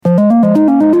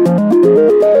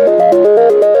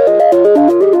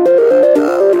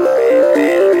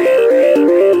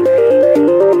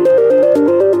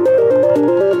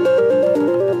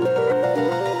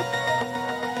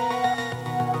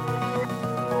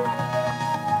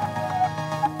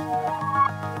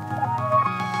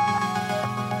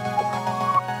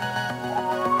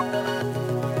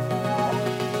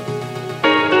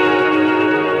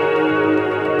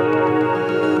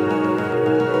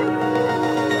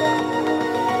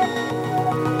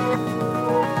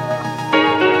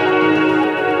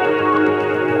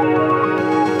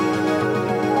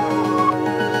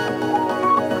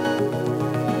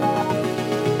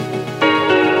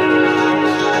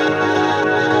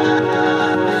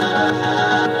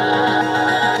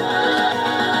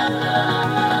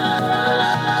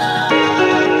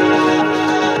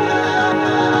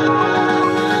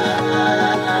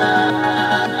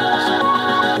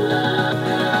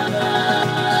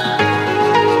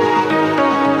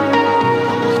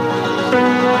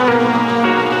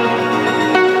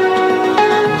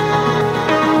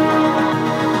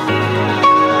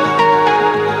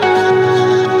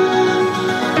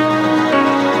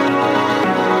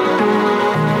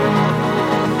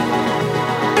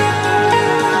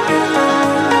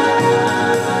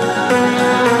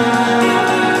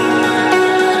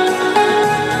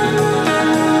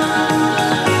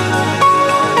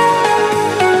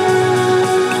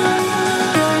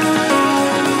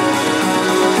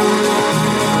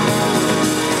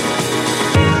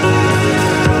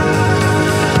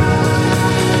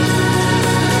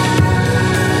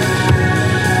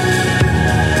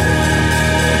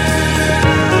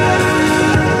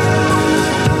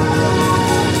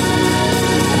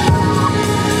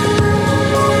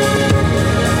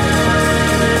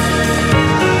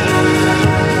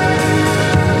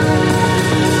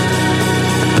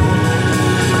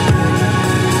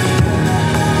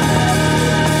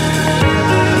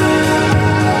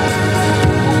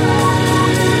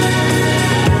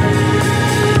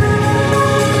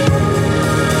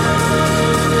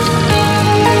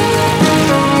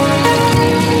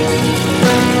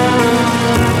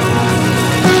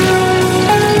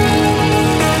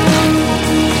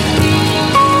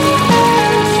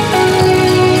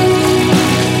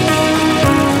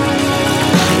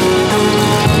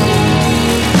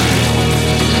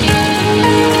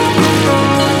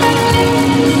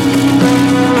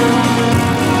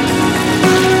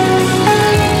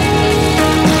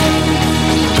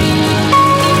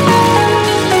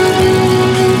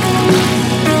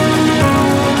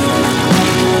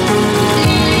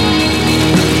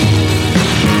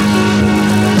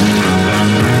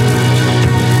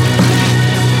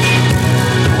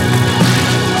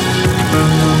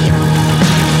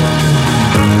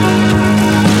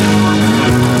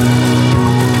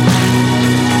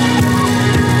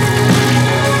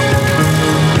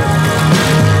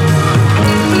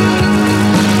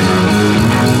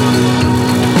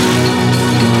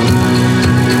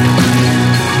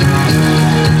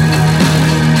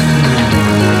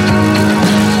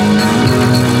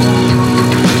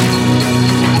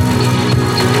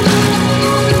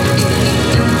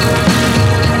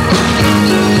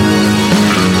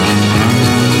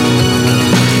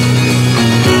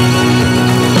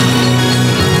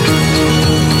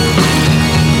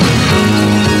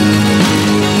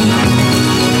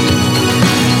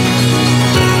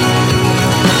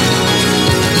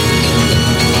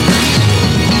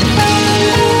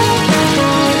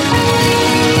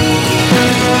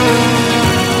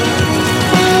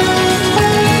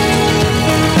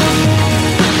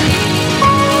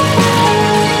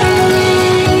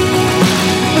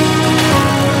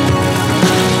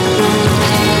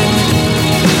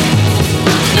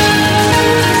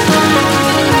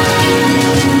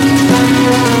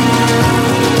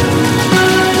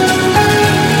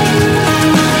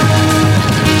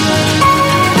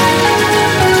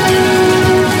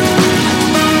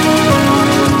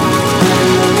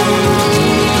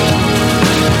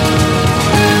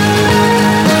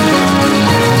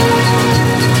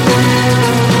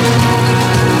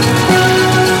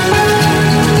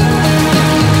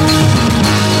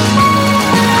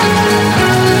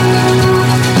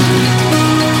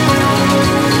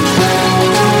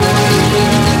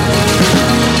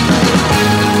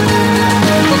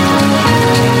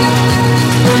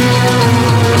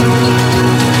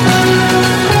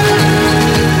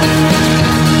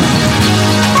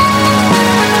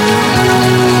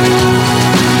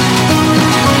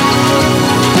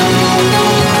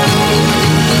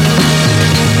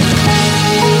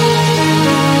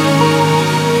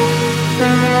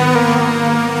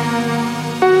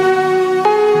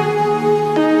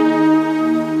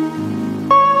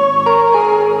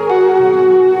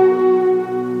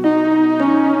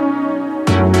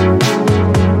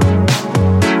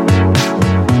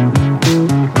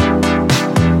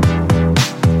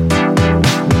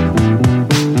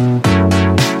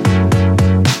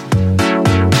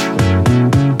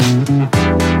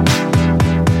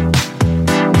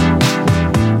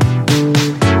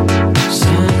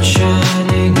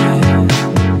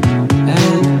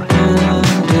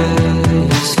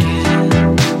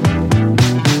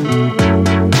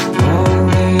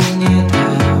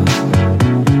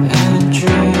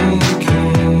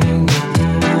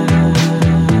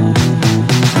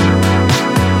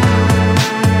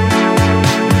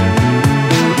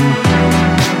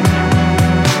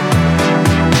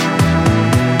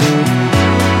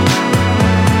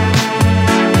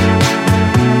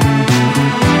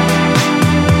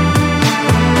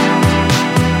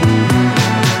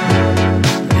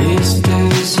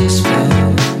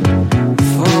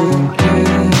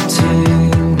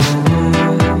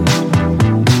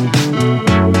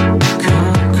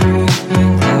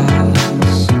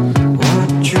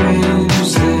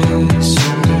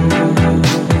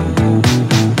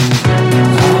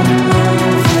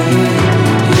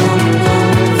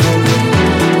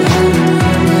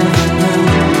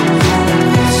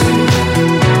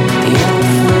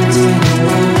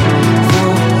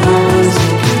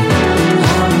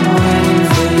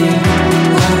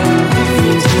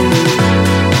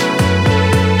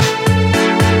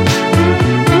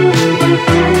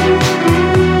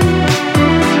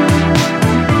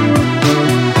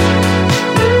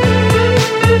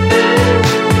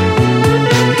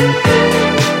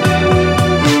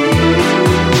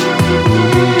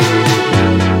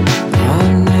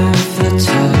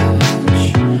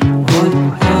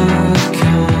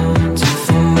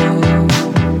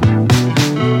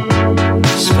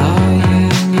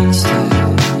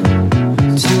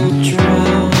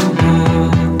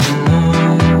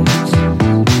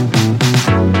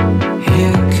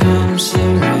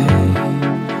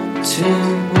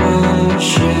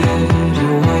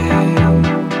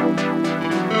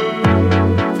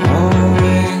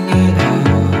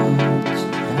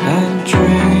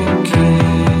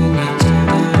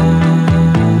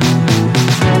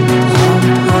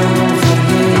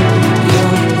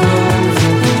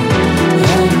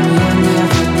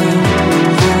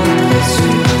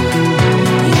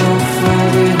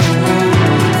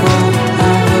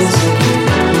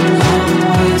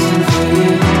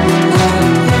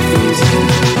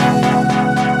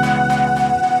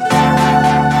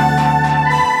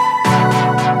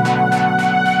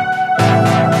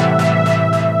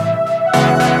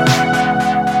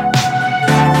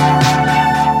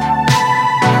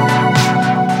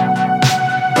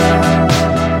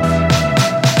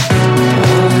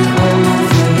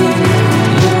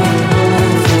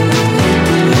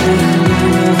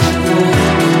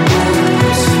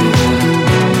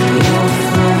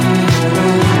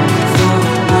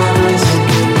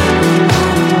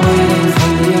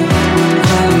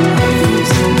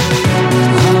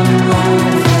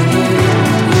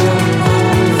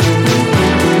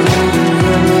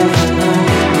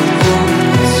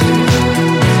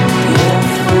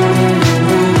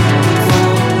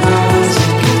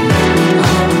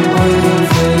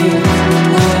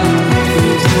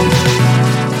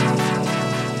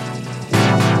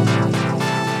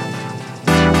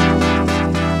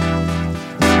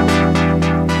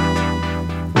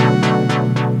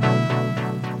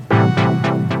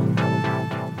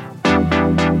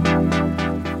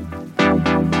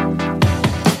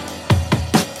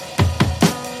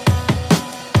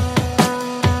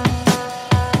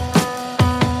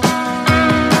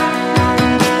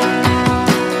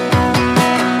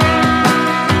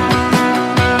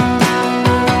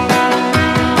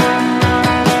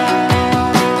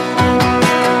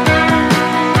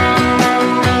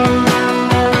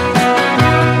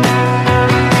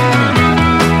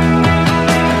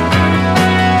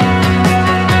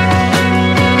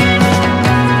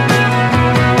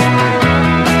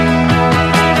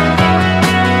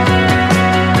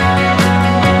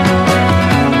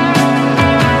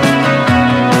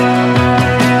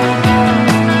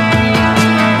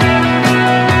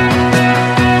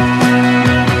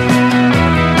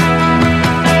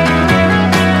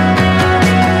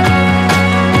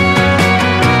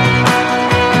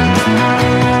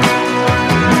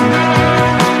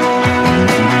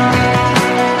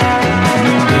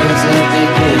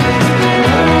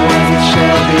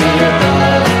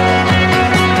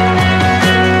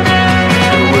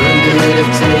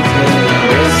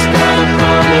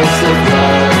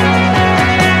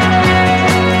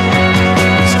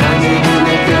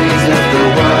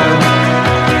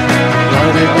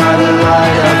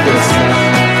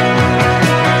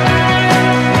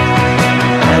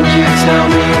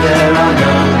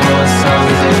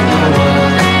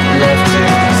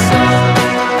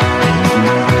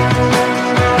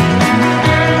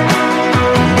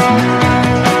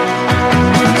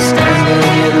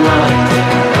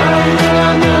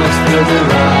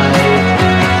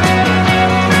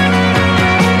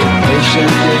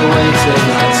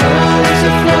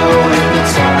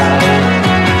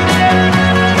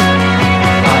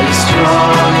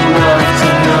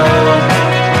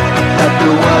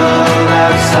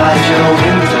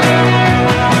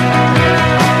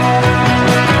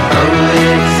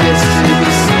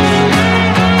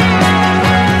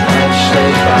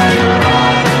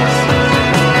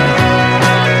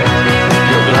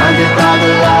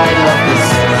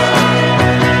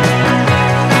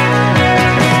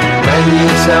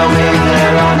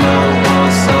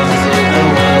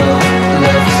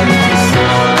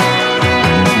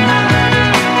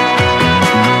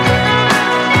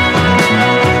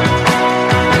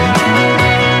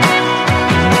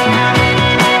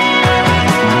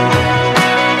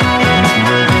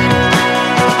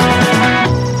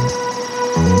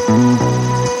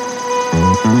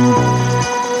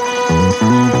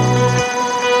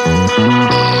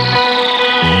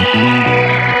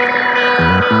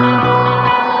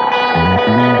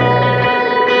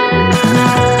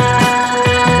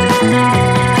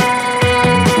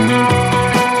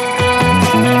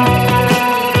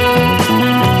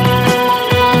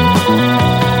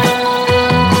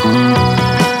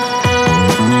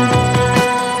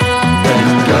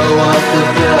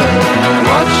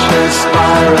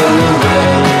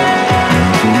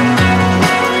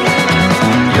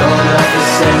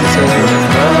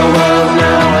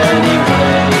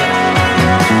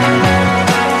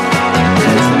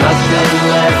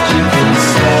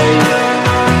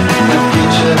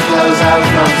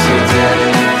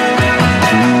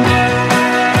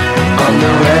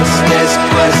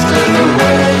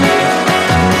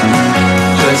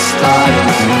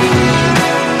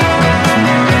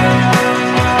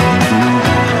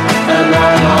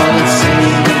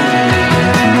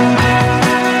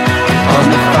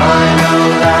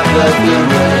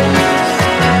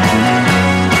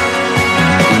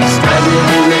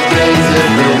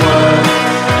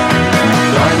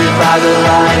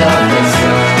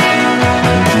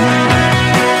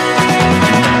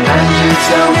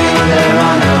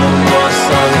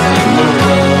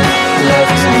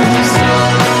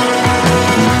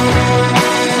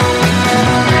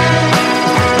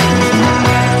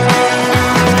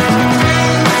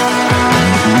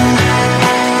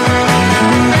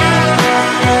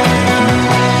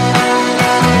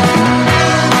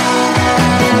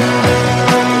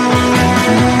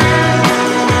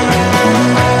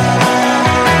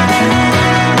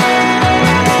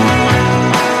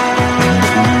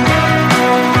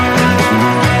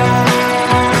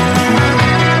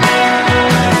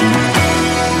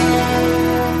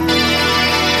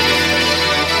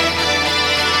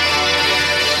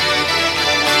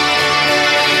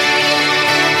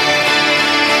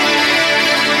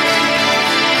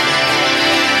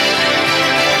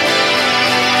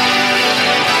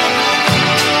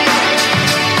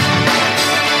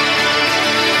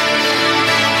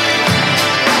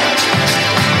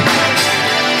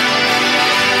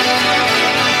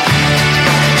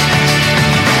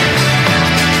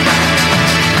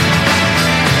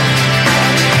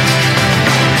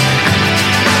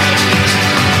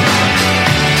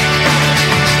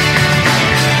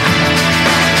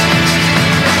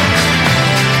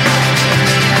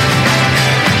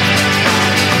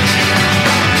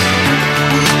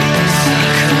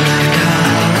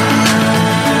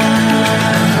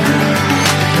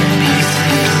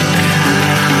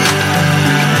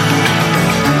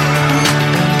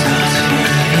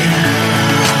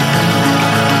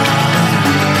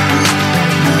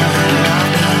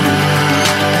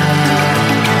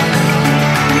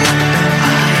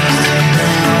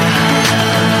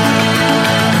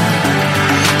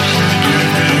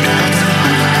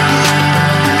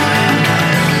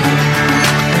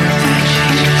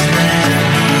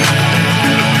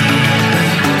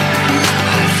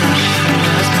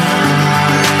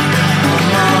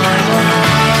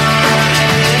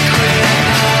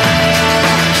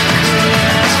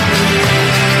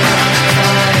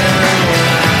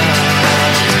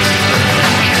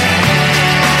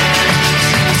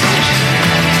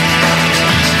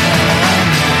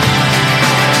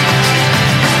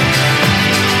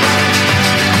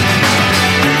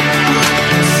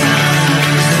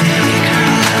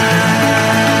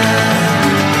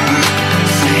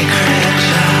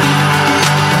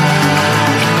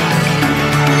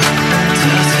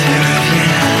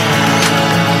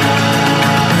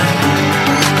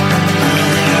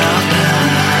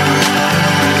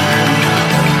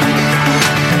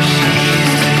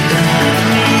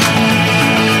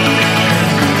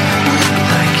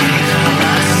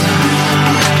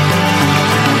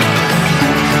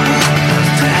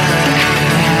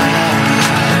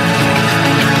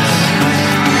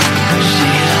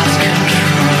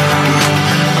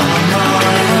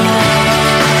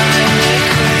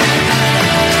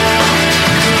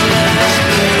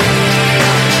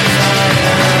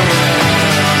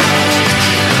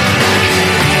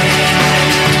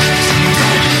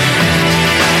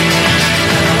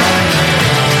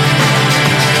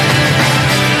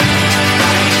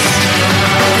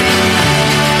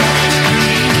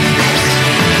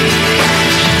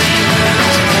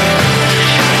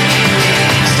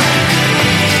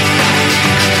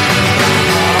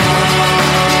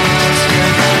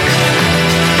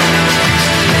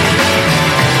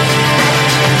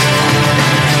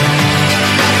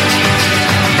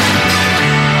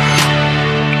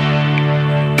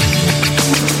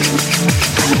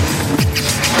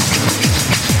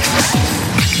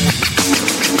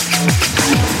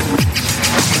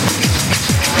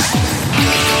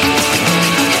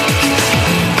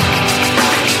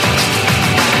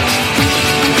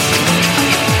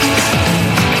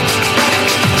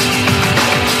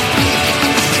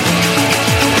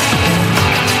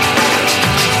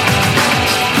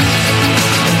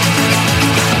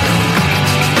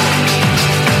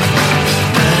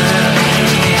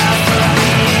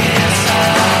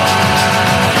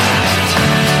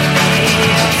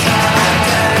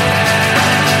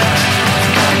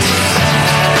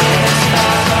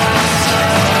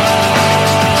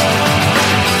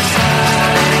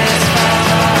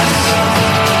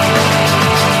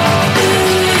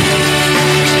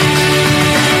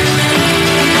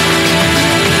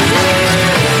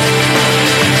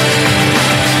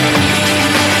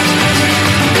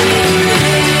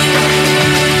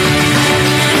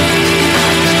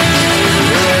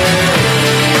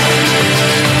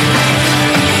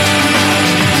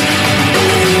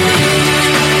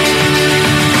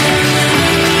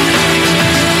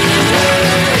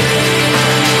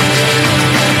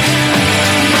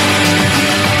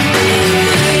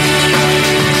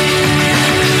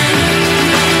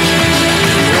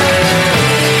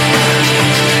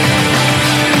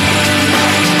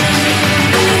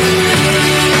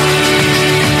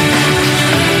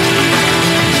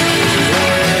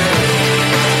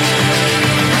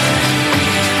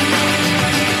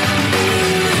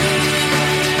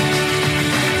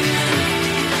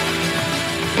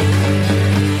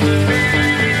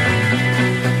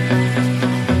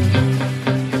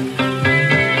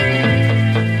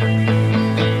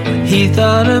He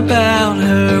thought about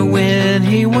her when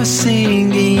he was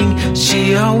singing.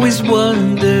 She always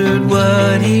wondered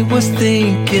what he was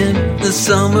thinking. The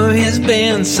summer his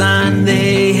band signed,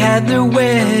 they had their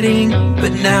wedding.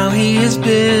 But now he has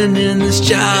been in this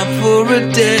job for a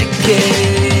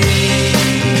decade.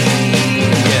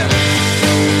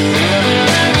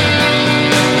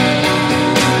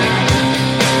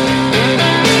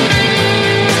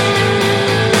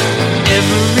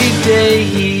 Every day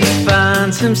he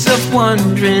finds himself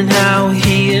wondering how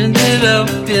he ended up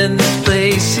in the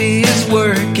place he is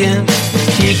working.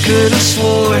 He could have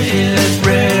swore his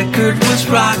record was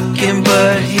rocking,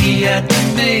 but he had to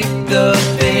make the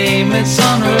payments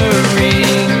on her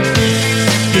ring.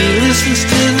 He listens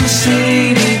to the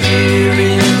city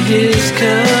during his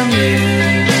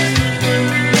commute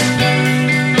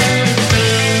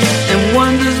and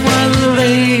wonders why the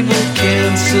label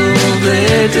canceled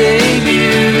their debut.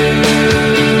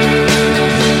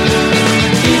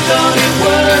 He thought it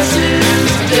was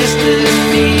his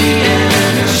destiny,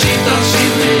 and she thought she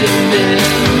lived in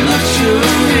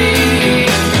luxury.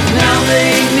 Now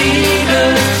they need a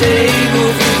table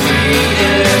for free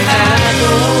at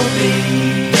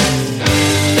Applebee's.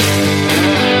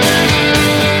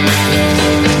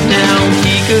 Now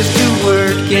he goes to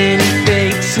work and he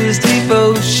fakes his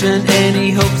devotion, and he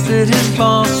hopes that his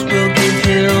boss will give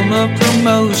him a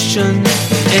promotion,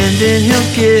 and then he'll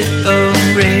get a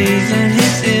raise in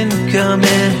his income,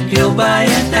 and he'll buy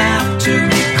an app to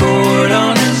record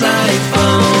on his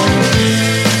iPhone.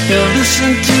 He'll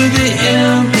listen to the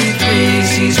MP3s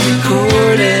he's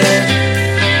recorded.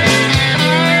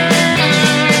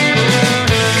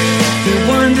 He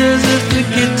wonders if the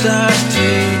guitar's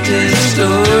too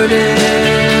distorted.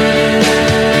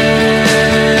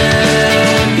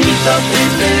 He thought they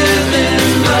lived in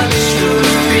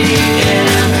luxury,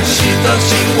 and she thought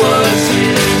she was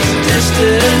his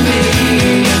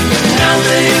destiny. Now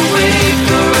they wait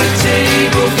for a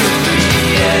table for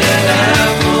free at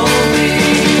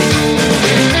Applebee's.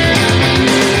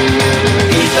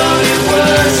 He thought it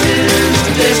was his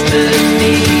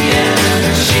destiny,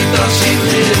 and she thought she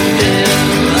lived in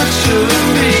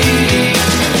luxury.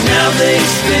 Now they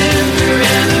spend their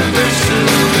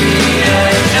anniversary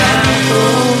at Applebee's.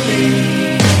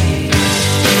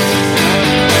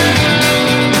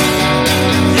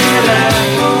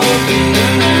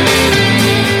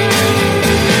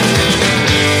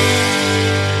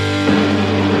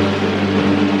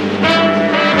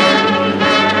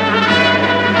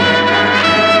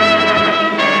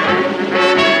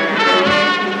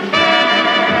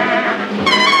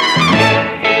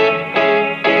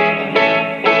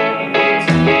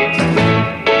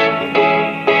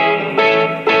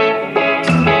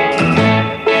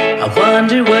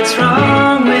 What's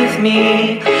wrong with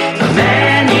me? The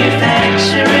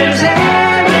manufacturer's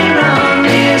error on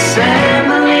the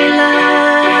assembly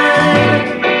line.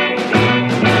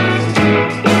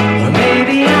 Or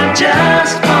maybe I'm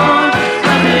just born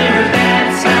under a bad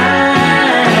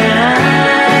sign.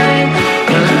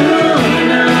 But who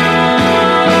knows?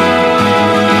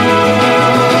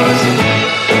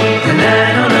 And I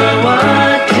don't know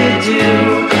what to do.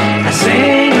 I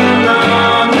sing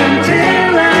along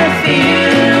until I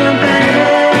feel better.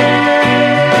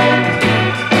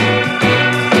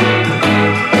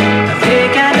 I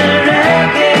pick out a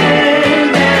record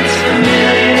that's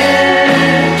familiar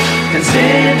and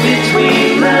sit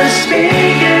between the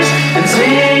speakers and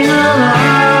sing along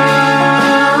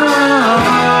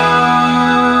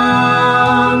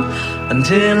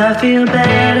until I feel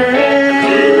better.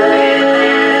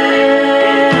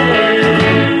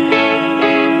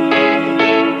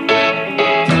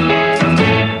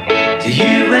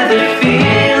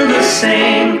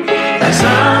 Like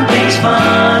something's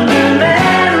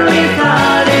fundamentally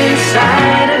flawed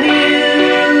inside of you,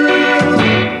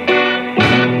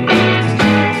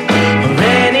 or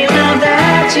any love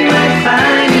that you might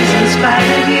find is in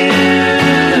spite of you.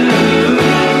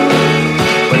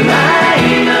 Well, I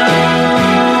know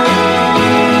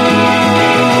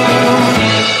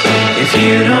if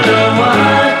you don't know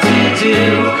what to do,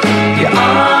 you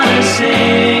ought to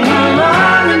sing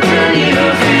along until you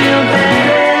feel better.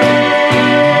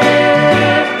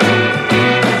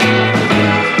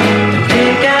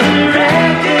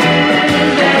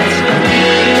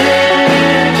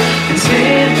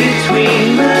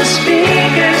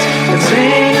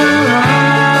 Sing along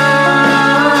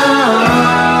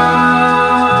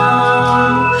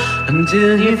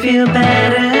until you feel better.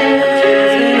 Until you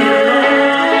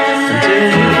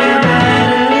feel better.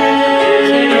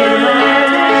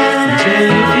 Until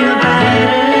you feel better.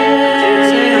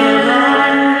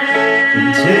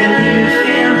 Until you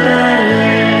feel better.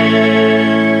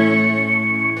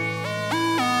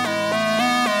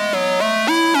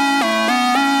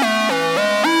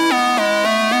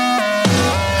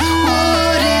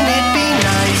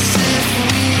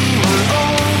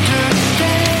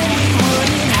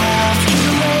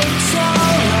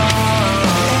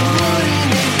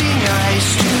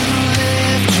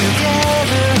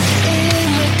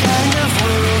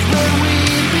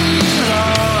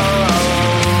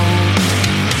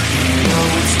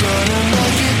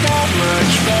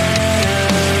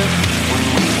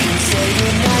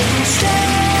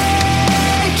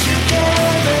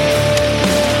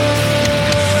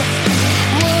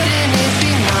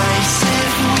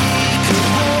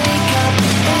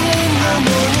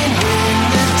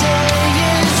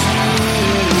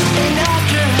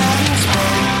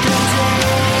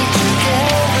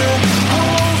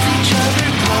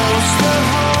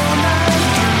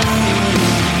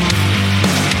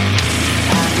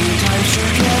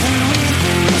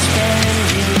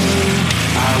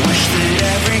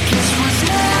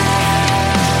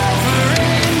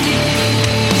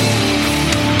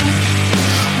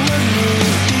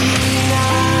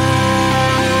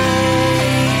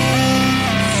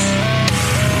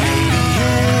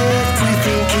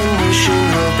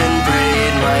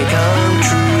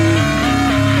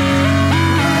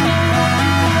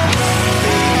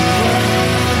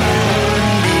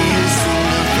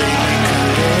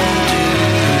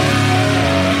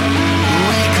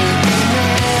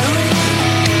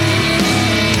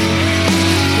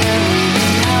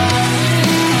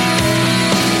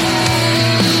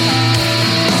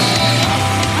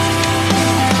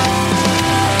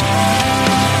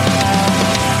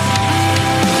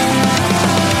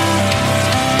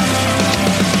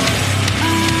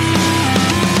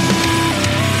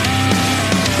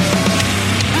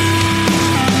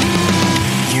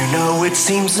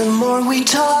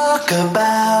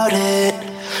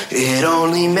 It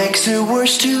only makes it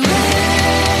worse to live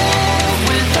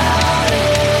without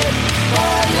it.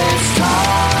 But let's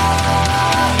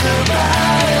talk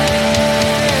about it.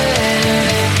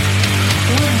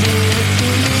 Wouldn't it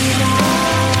be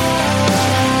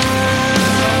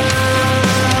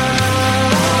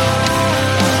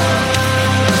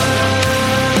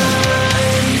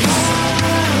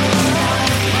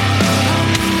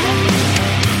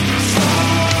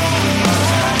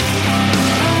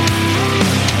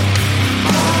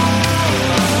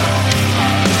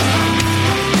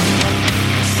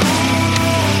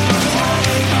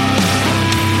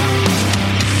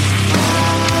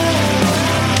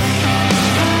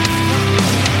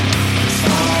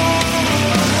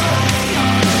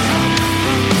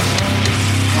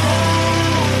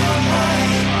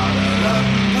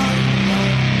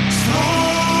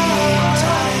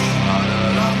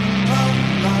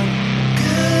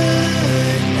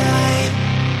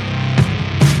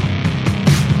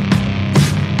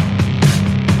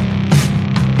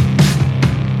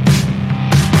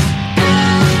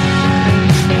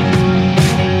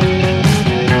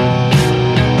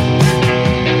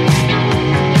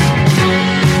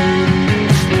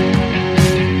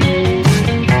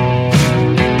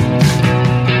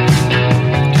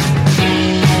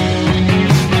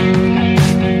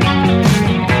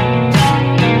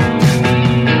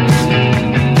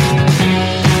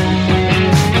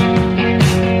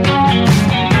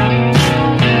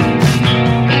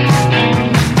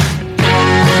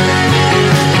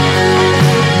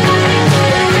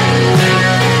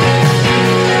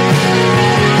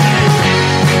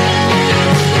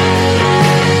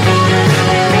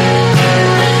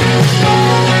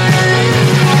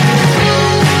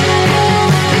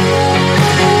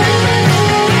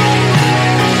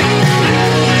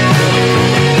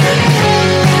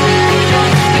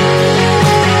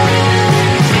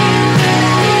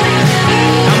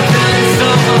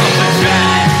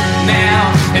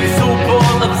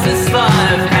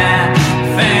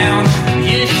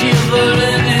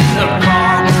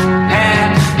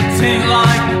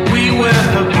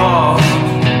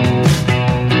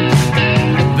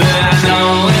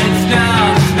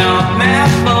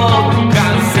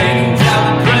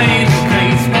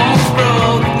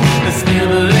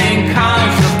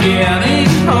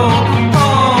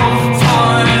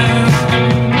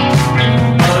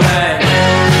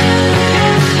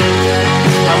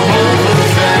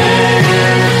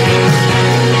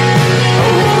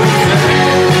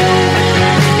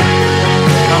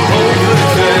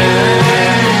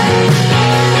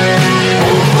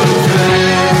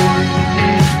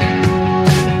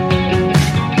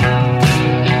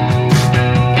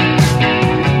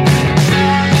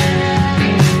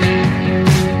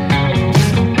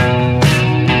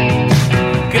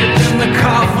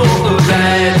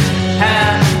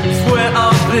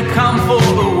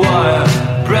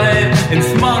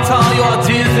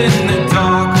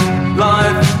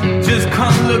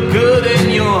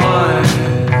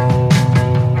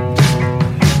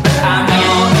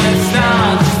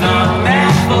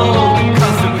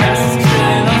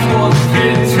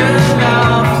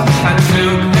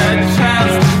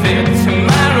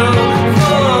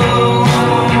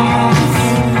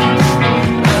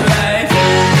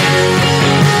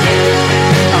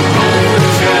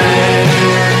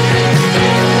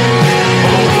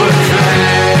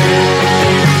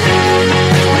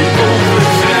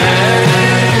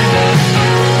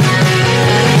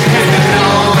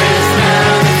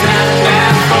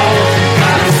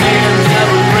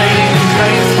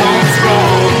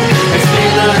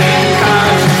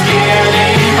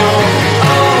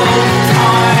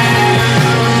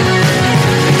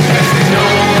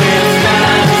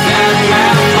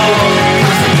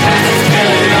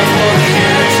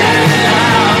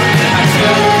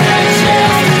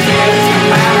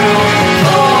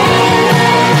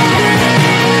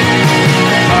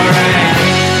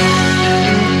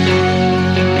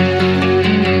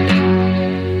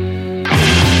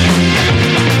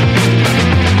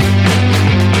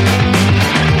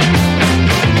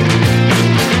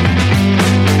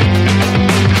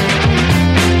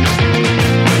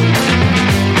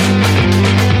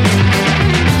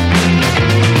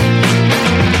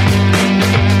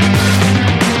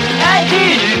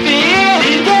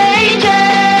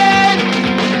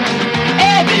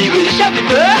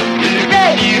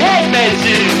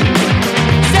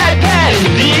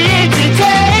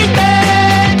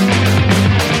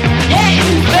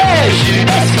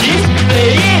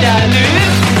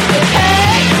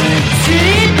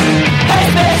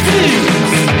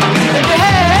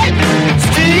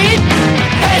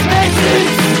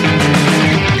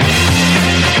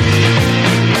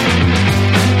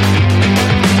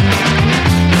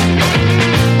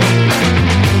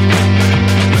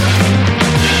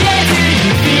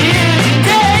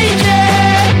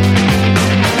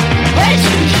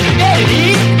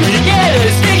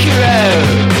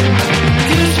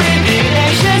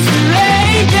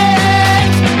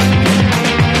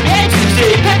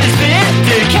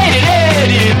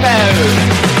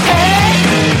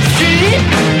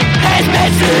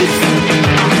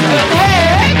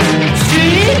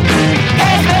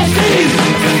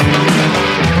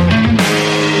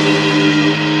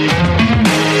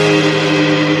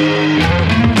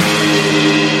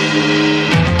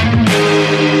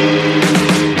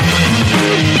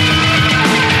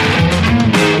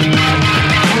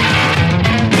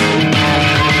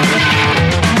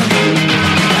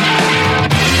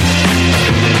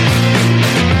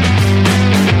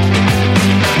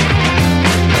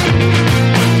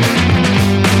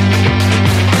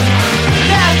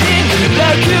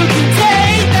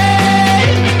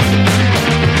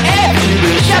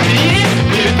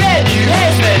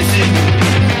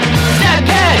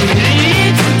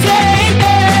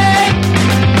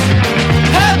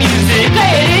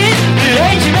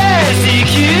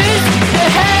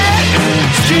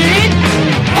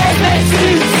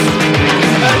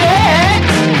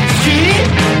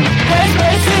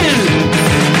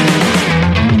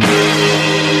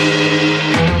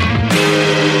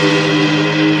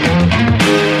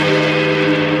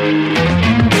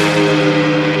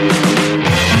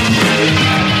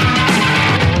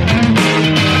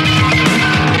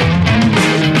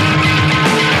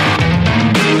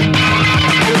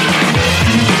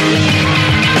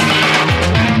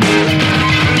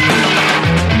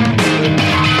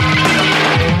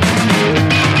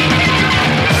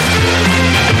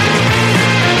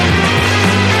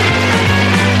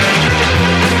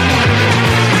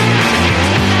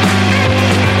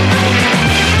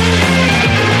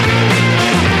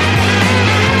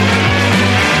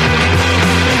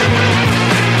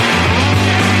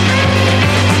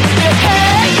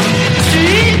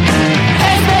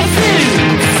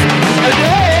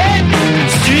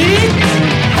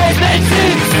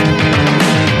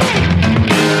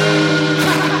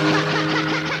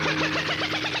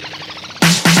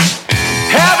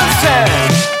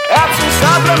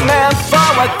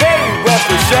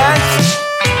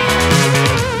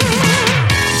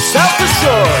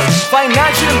Self-assured,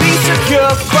 financially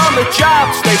secure from the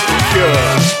jobs they procure.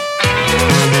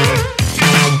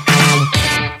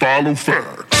 Follow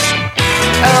facts.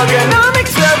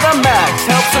 Ergonomics of the max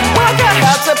helps them work out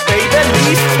how to pay their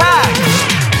least tax.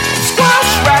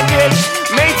 Squash racket,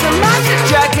 made to match a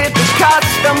jacket that cuts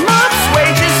the month's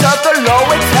wages of the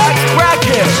lower tax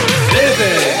bracket.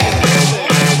 Living,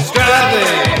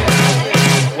 striving,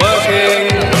 working,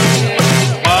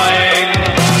 buying.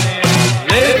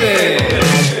 Living,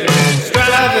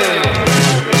 striving,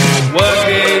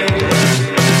 working,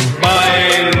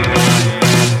 buying,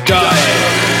 dying.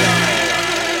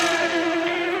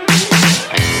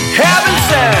 Heaven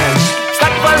sent,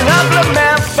 stuck for lovely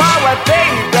men for what they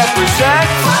represent.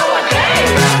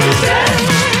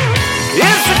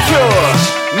 Insecure,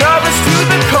 nervous to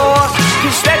the core,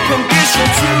 cause they're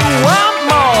conditioned to want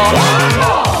more.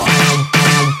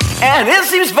 And it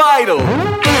seems vital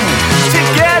to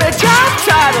get a job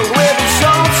title with its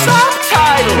own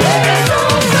subtitle.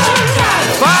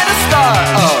 Find a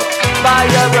start-up, buy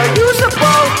a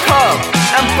reusable cup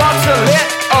and bottle it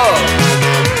up.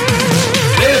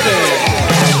 Living,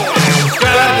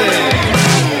 striving,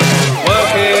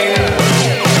 working,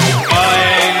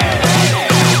 buying.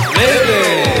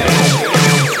 Living,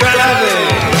 striving,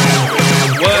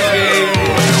 working,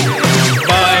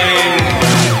 buying,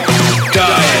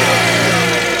 dying.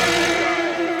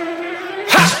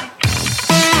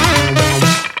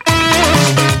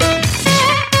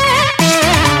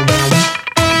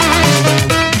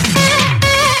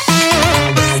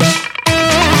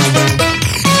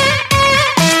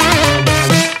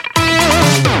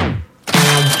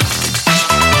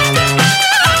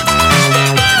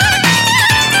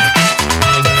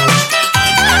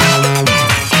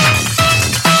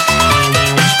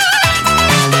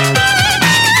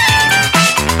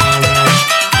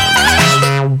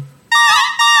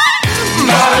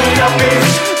 Money up is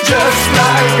just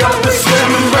like up the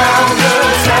swimming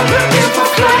rounders and looking for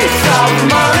place of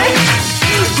money.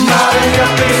 Money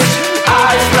up is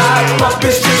eyes like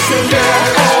puppies chasing their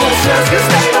own tails cause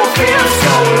they don't feel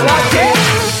so lucky.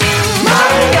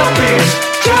 Money up is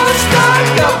just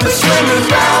like up the swimming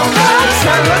rounders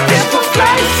and looking for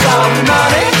place of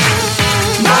money.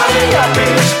 Money up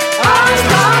is eyes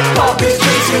like puppies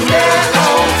chasing their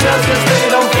own tails cause they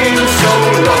don't feel so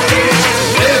lucky.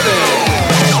 Living,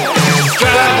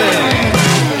 striving,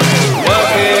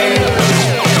 working,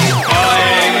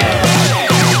 buying.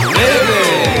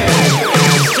 Living,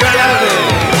 striving,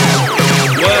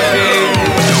 working,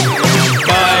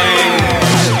 buying.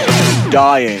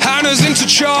 Dying. Hannah's into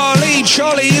Charlie.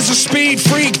 Charlie is a speed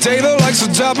freak. David likes to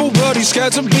dabble, but he's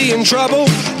scared to be in trouble.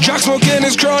 Jack smoking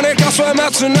is chronic. I swear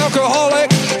Matt's an alcoholic.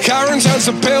 Karen turns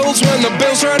to pills when the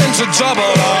bills turn into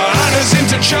double. Hannah's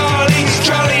into Charlie.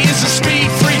 Charlie is a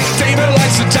speed freak. David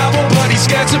likes to dabble, but he's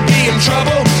scared to be in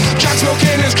trouble. Jack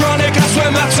smoking is chronic. I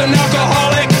swear Matt's an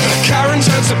alcoholic. Karen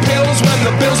turns to pills when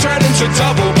the bills turn into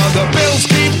double. But the bills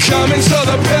keep coming, so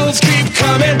the pills keep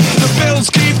coming. The bills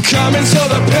keep coming, so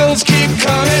the pills keep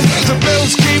coming. The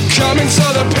bills keep coming, so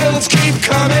the pills keep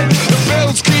coming. The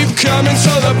bills keep coming,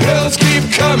 so the pills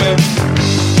keep coming.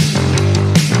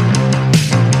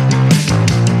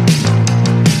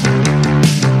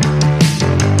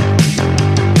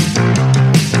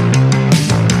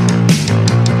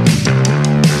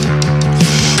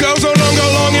 Girls no longer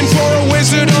longing for a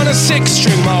wizard on a six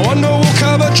string. My wonder will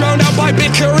cover drowned out by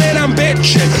bickering and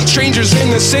bitching. Strangers in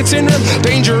the sitting room,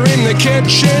 danger in the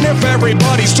kitchen. If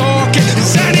everybody's talking,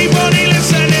 is anybody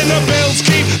listening? The bills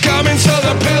keep coming, so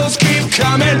the pills keep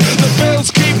coming. The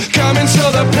bills keep coming,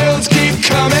 so the pills keep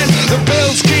coming. The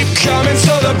bills keep coming,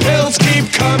 so the pills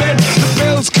keep coming. The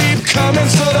bills keep coming,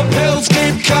 so the pills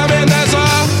keep coming. There's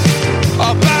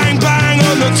a bang bang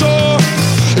on the door.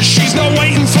 She's not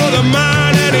waiting for the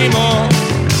man anymore.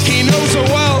 He knows her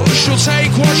well, she'll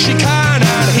take what she can.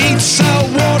 And he'd sell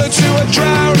water to a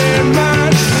drowning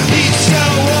man. He'd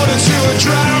sell water to a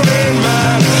drowning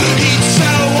man. He'd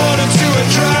sell water to a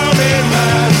drowning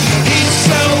man. He'd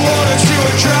sell water to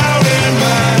a drowning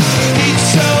man. He'd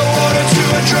sell water to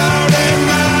a drowning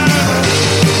man.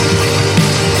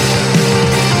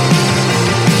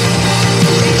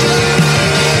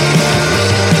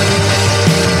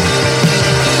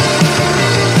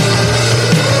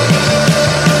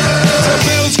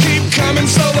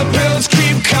 So the bills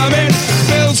keep coming.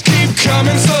 Bills keep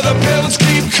coming, so the bills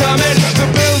keep coming. The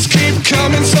bills keep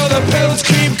coming, so the bills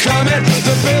keep coming.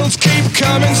 The bills keep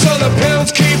coming, so the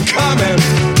bills keep coming.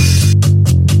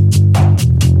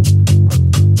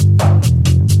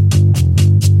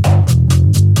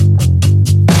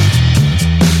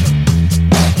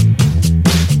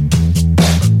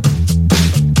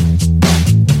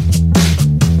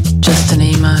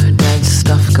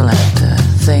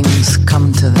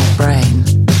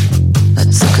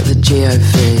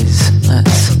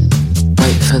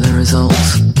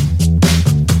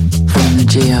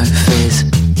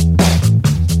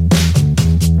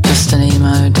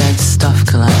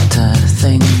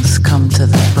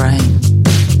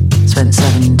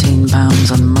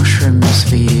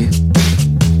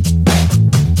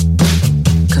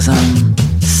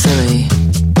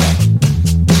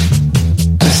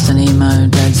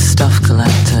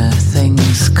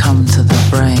 things come to the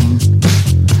brain.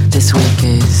 This week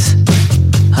is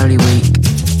Holy Week.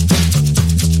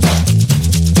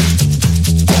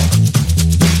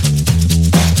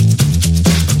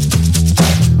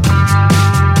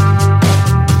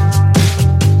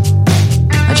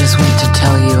 I just want to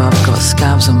tell you I've got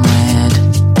scabs on my head.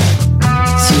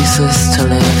 It's useless to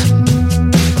live.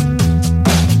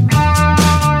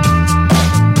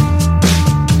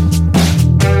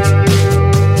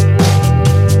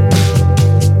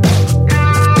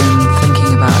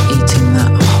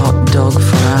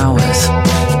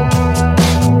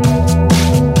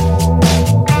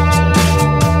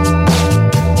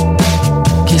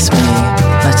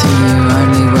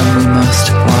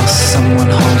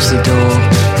 The door,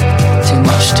 too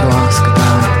much to ask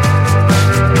about,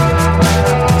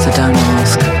 so don't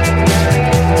ask.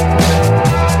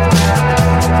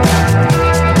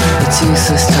 It's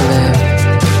useless to live.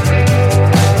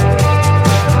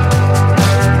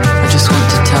 I just want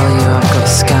to tell you I've got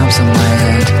scabs on my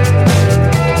head.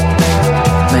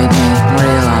 Made me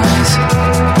realise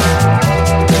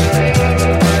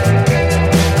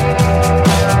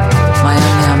my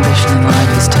only ambition in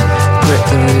life is to grip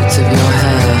the roots of your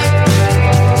hair.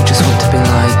 You just want to be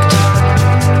liked.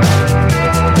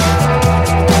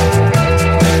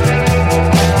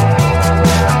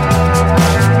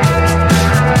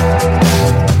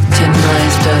 Tin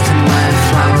glazed earthenware,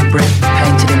 flower brick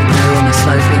painted in blue on a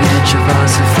sloping edge, a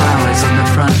vase of flowers on the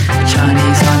front, a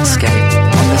Chinese landscape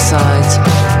on the sides,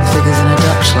 figures in a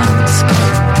Dutch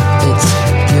landscape. It's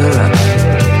Europe.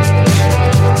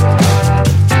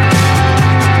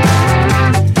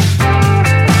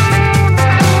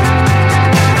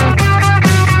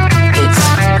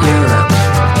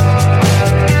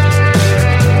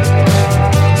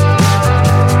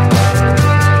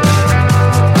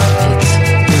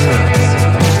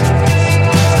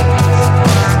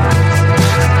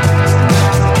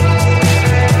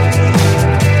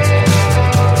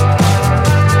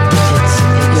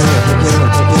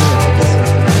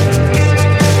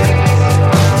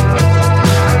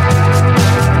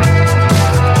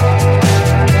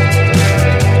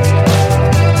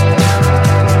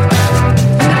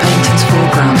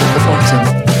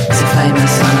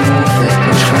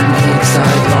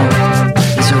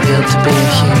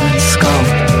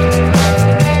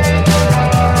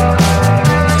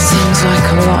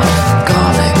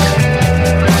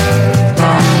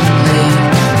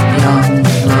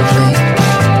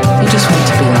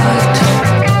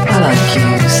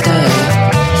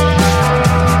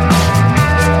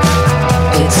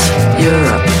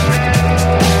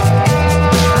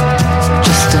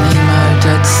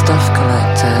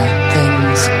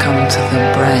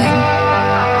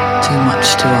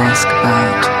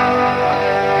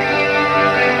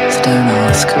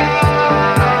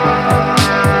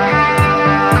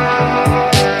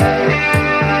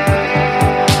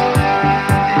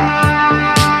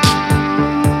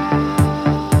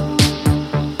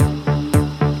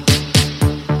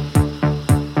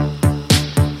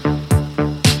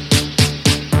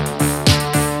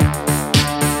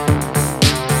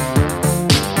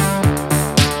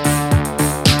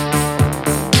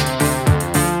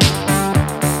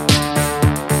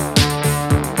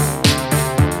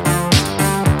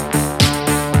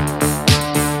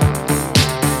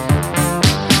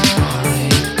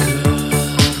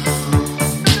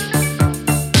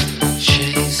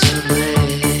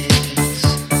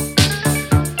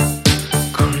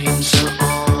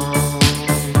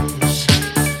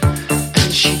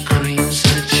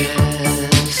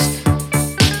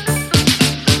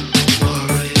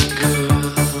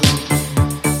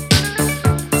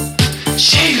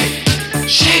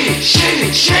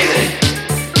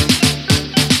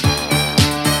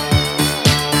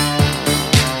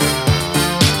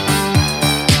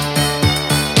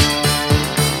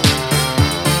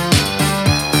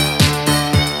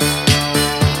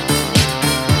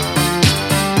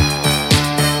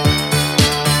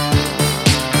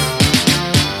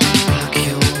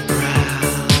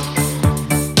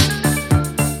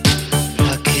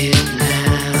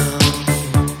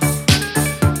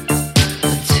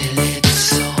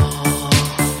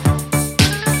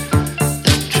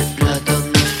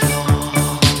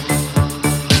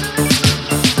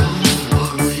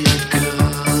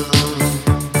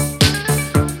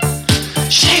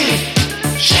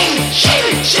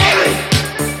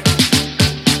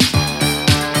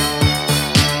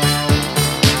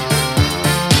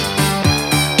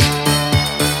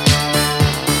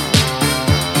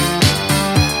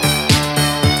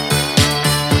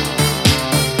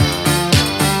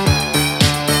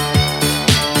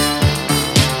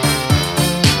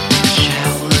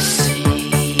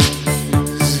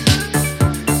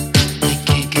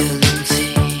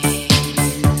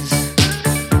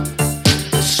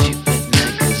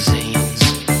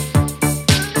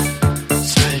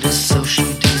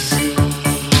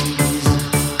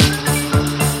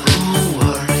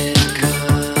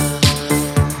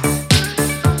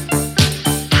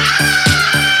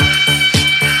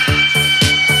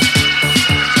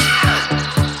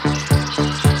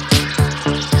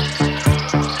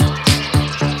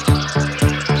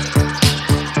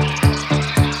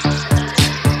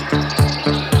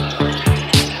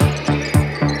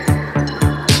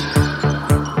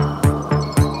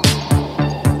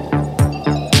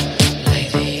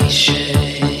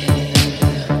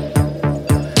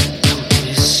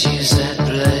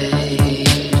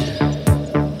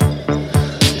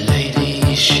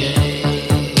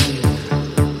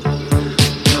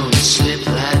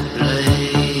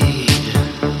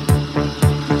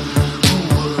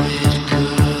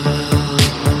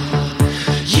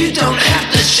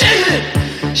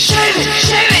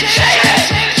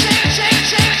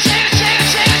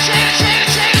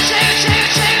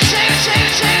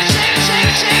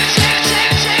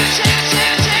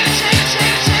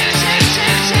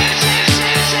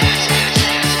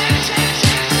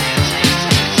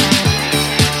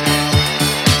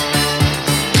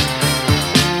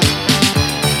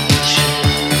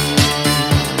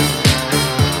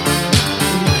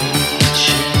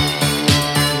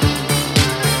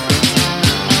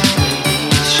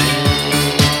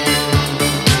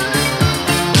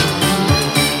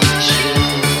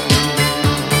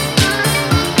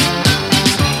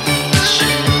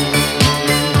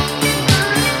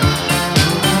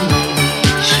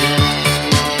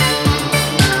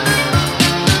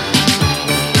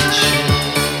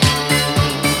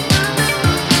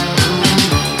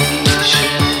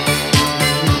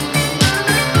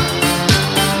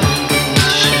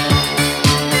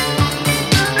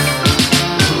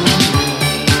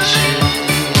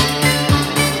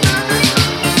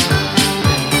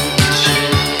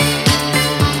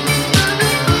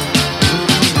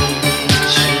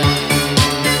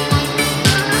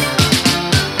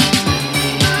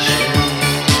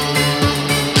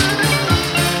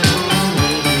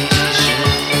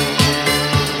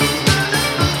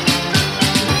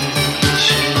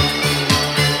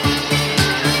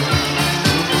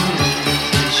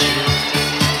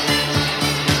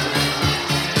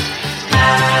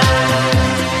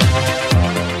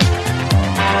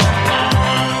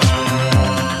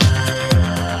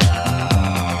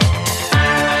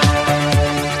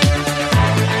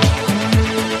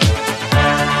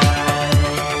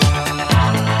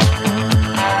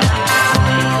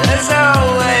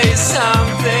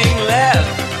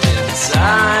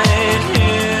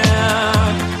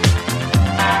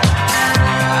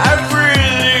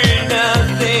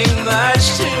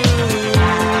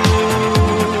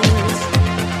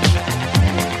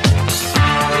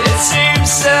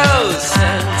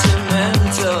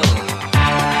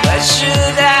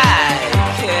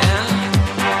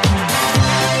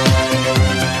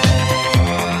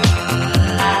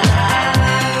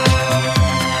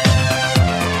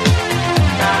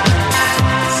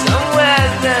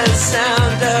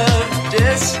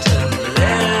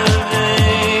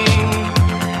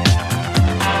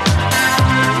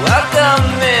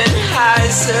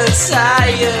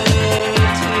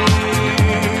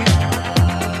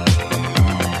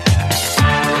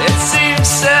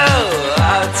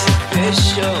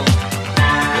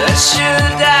 should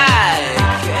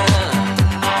I care?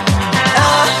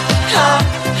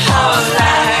 How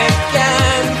life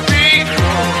can be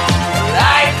cruel,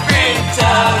 life in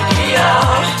Tokyo.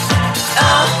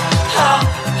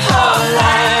 How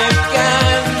life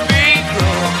can be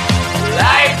cruel,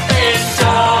 life in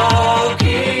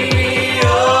Tokyo.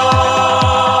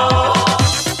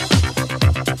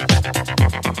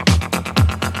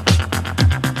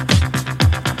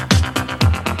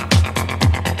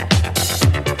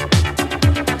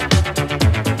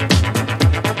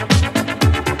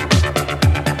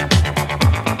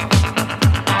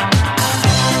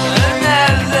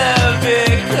 Another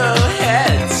vehicle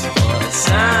heads for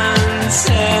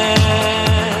sunset.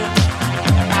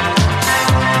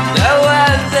 No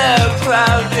other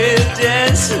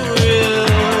providence will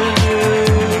do.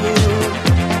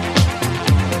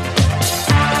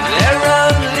 They're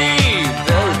only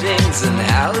buildings and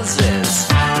houses.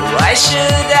 Why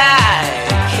should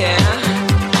I care?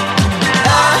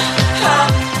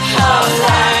 How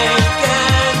life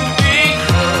can be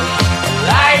cruel,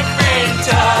 life in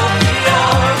Tokyo.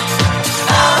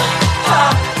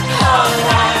 How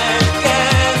life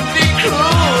can be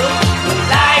cruel,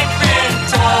 life in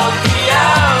Tokyo.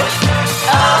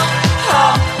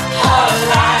 How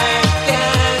life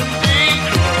can be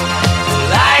cruel,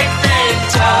 life in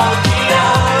Tokyo.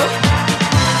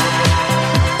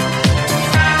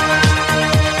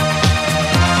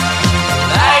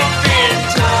 Life in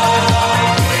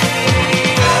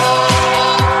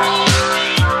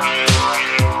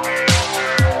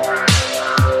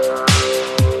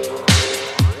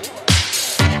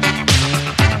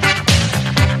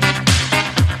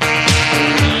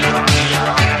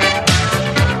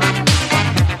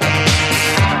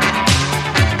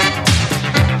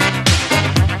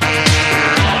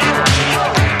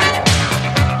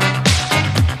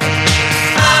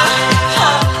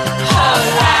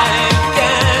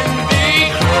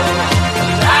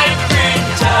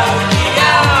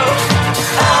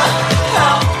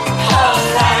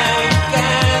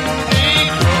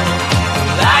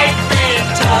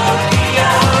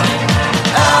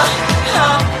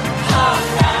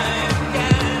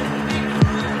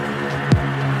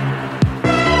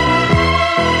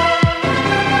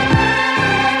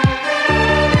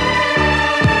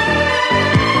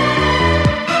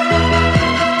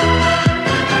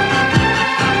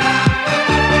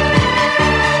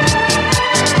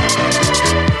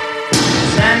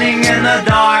Standing in the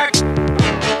dark,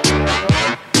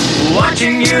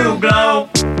 watching you glow,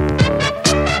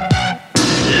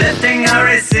 lifting a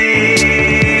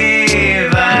receiver.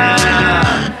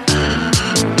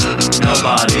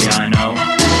 Nobody I know.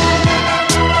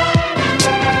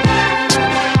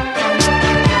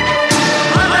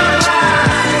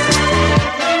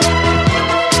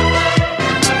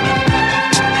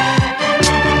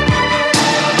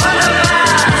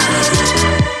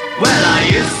 Well, I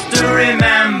used to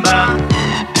remember.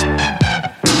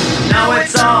 Now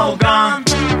it's all gone.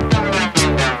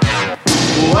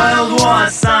 World War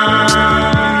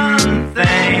something.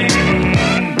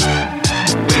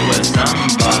 We were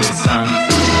somebody's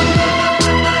sons.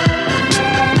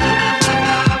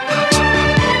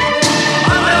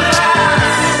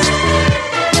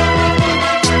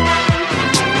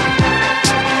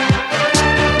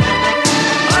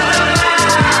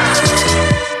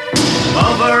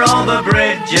 Over all the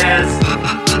bridges,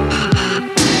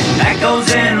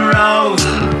 echoes in rows,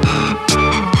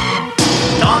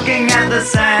 talking at the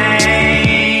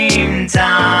same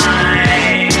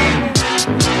time.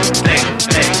 Big,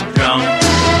 big drum.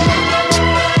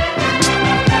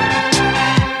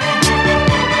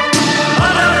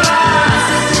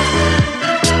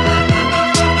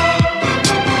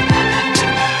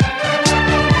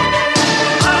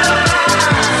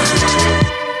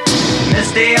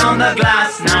 Misty on the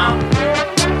glass now,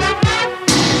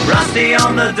 rusty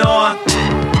on the door.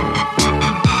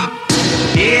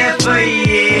 Here for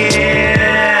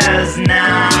years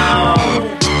now.